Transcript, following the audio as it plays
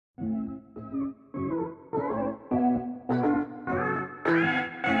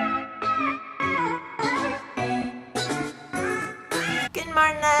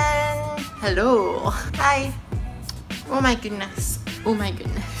Hello. Hi. Oh my goodness. Oh my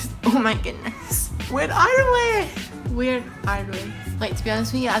goodness. Oh my goodness. Where are we? Where are we? Like, to be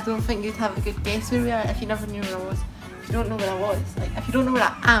honest with you, I don't think you'd have a good guess where we are if you never knew where I was. If you don't know where I was, like, if you don't know where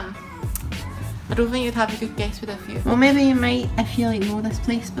I am, I don't think you'd have a good guess with a few. Well, maybe you might if you like know this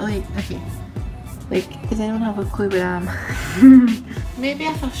place, but like, okay. Like, does anyone have a clue where I am? Maybe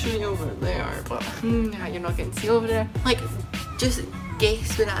if I show you over there, but nah, you're not getting to see over there. Like, just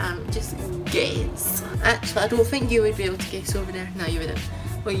guess where I am, just guess. Actually, I don't think you would be able to guess over there. No, you wouldn't.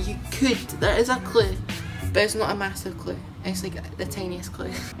 Well, you could. There is a clue, but it's not a massive clue. It's like the tiniest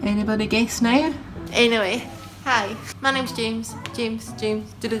clue. Anybody guess now? Anyway, hi, my name's James, James,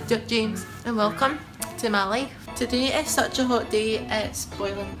 and welcome to my life. Today is such a hot day, it's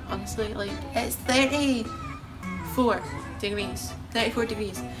boiling, honestly. Like, it's 34 degrees. 34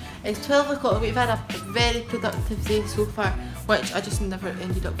 degrees. It's 12 o'clock. We've had a very productive day so far, which I just never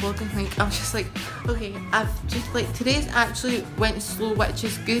ended up vlogging. Like, I was just like, okay, I've just like, today's actually went slow, which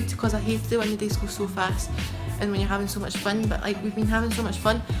is good because I hate it when the days go so fast and when you're having so much fun. But like, we've been having so much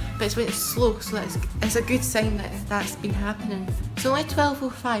fun, but it's went slow, so it's a good sign that that's been happening. It's only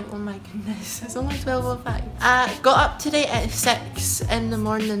 12:05. Oh my goodness, it's only 12:05. I got up today at 6 in the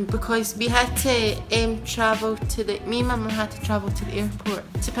morning because we had to travel to me and my mum had to travel to the airport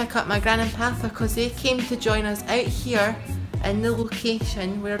to pick up my gran and papa because they came to join us out here in the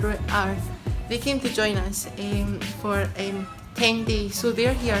location where we are. They came to join us for 10 days, so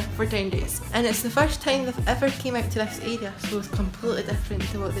they're here for 10 days, and it's the first time they've ever came out to this area, so it's completely different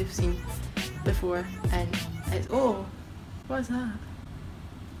to what they've seen before. And it's, oh, what's that?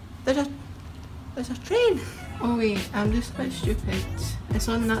 There's a train. Oh wait, I'm just a bit stupid. That's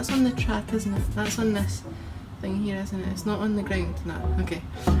on the track, isn't it? That's on this thing here, isn't it? It's not on the ground. No, okay.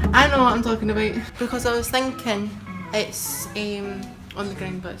 I know what I'm talking about because I was thinking it's on the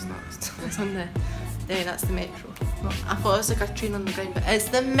ground, but it's not. It's on the. That's the metro. Well, I thought it was like a train on the ground, but it's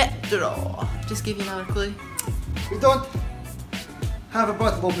the metro. Just give you another clue. We don't have a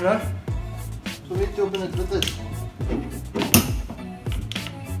bottle opener, so we need to open it with this.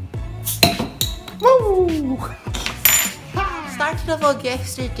 Woo! Started a vlog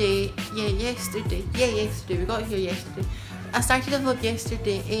yesterday. Yesterday. We got here yesterday. I started a vlog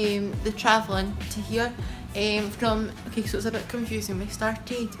yesterday, the travelling to here. Okay, so it's a bit confusing. We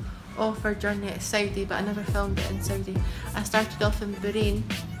started off our journey at Saudi, but I never filmed it in Saudi. I started off in Bahrain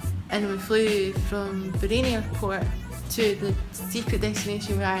and we flew from Bahrain airport to the secret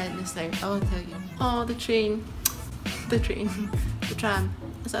destination we are in this now. I will tell you. Oh, the train. The tram.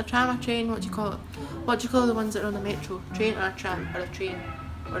 Is it a tram or train? What do you call it? What do you call the ones that are on the metro? Train or a tram or a train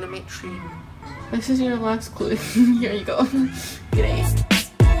or a metro? This is your last clue. Here you go. Great.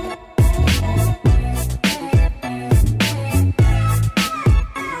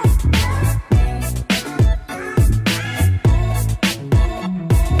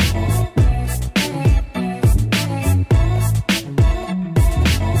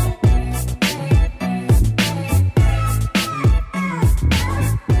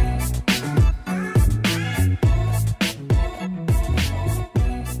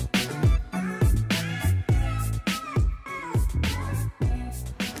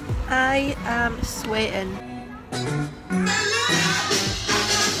 I am sweating.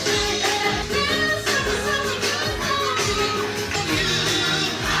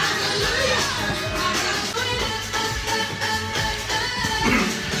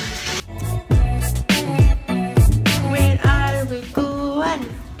 Where are we going?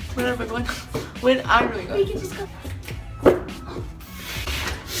 Where are we going? Where are we going? We can just go.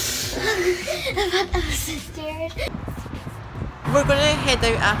 I'm so scared. We're going to head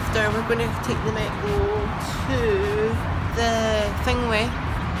out after. We're going to take the metro to the Thingway,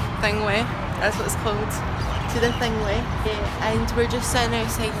 that's what it's called, to the Thingway, and we're just sitting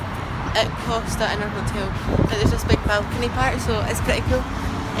outside at Costa in our hotel. There's this big balcony part, so it's pretty cool.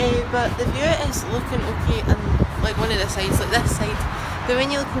 But the view is looking okay on like one of the sides, like this side. But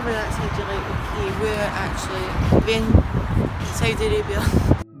when you look over that side, you're like, okay, we're actually in Saudi Arabia.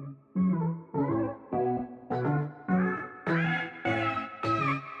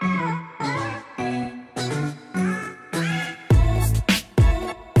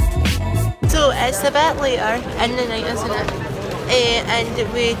 It's a bit later in the night, isn't it?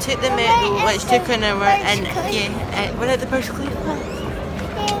 And we took the metro, which took an hour, and yeah, we're at the Burj Khalifa.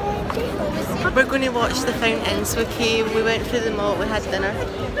 We're going to watch the fountains. Okay, we went through the mall, we had dinner,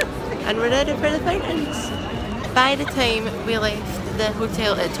 and we're ready for the fountains. By the time we left the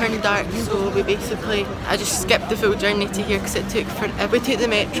hotel, it turned dark, so I just skipped the full journey to here because it took forever. We took the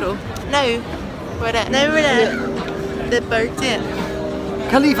metro. Now we're at the Burj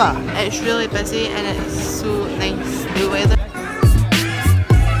Khalifa. It's really busy and it's so nice, the weather.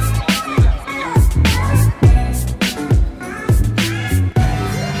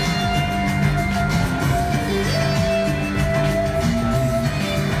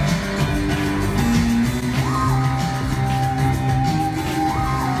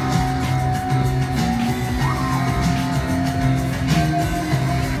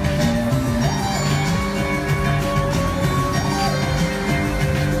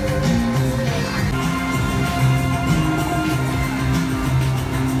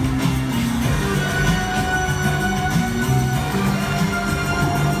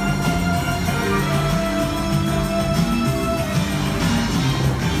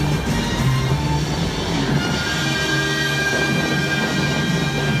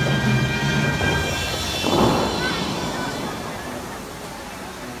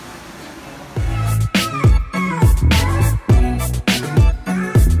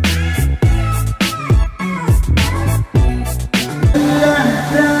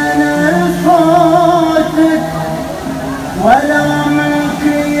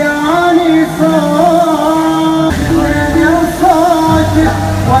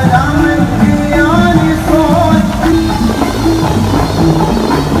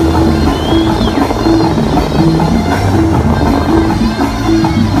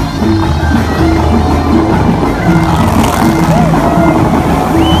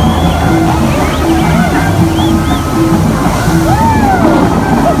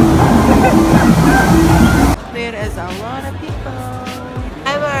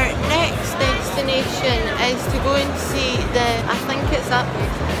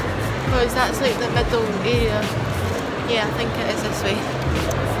 Because that's like the middle area. Yeah, I think it is this way.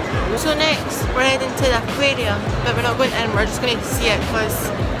 So next we're heading to the aquarium, but we're not going in, we're just going to see it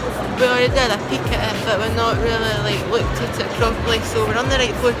because we already did a peek at it, but we're not really like looked at it properly, so we're on the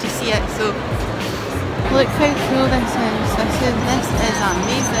right floor to see it. So look how cool this is. This is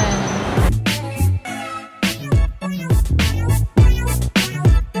amazing.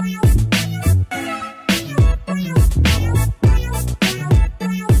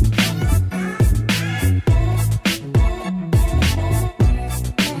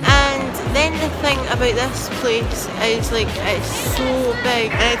 About this place is like it's so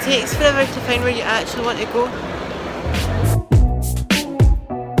big and it takes forever to find where you actually want to go.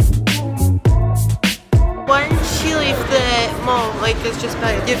 Once you leave the mall, like it's just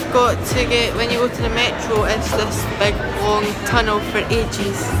big, you've got to get, when you go to the metro, it's this big long tunnel for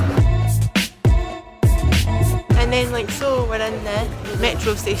ages. And then like so we're in the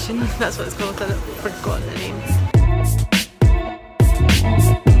metro station, that's what it's called, I've forgotten the name.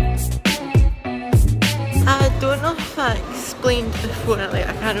 I don't know if I explained before, like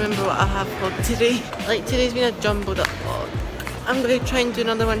I can't remember what I have vlogged today. Like today's been a jumbled up vlog. I'm going to try and do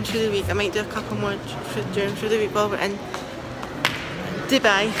another one through the week. I might do a couple more during through the week while we're in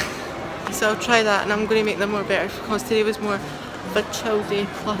Dubai. So I'll try that and I'm going to make them more better because today was more of a chill day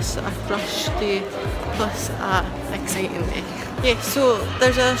plus a rush day plus a exciting day. Yeah, so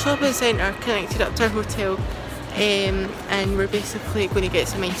there's a shopping centre connected up to our hotel. And we're basically going to get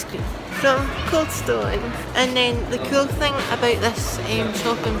some ice cream from Cold Stone. And then the cool thing about this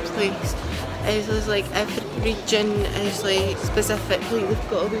shopping place is there's like every region is like specifically, they've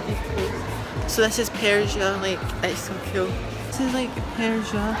got all the vehicles. So this is Persia, like it's so cool. This is like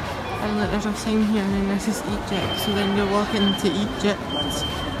Persia and like there's a sign here and then this is Egypt, so then you're walking into Egypt.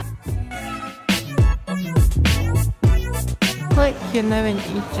 Like you're now in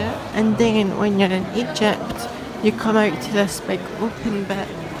Egypt, and then when you're in Egypt you come out to this big open bit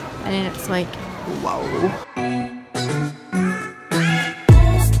and then it's like, wow.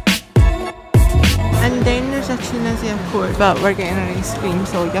 And then there's a Tunisia court, but we're getting our ice cream,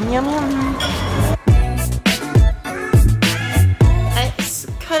 so yum yum yum. It's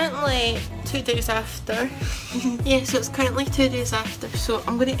currently 2 days after. Yeah, so it's currently 2 days after, so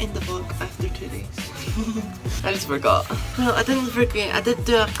I'm going to end the vlog after 2 days. I just forgot. Well, I didn't forget. I did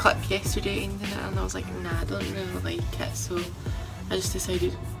do a clip yesterday ending it and I was like, nah, I don't really like it, so I just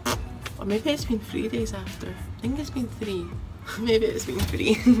decided, or maybe it's been 3 days after. I think it's been 3. Maybe it's been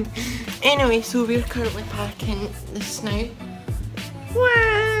 3. Anyway, so we're currently packing this now.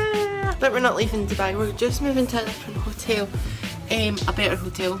 Wah! But we're not leaving Dubai, we're just moving to a different hotel. A better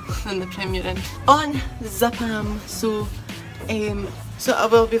hotel than the Premier Inn on Zapam. So I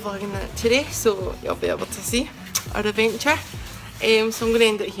will be vlogging that today, so you'll be able to see our adventure. So I'm going to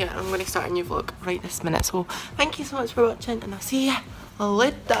end it here and I'm going to start a new vlog right this minute. So thank you so much for watching and I'll see you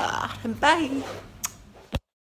later. Bye.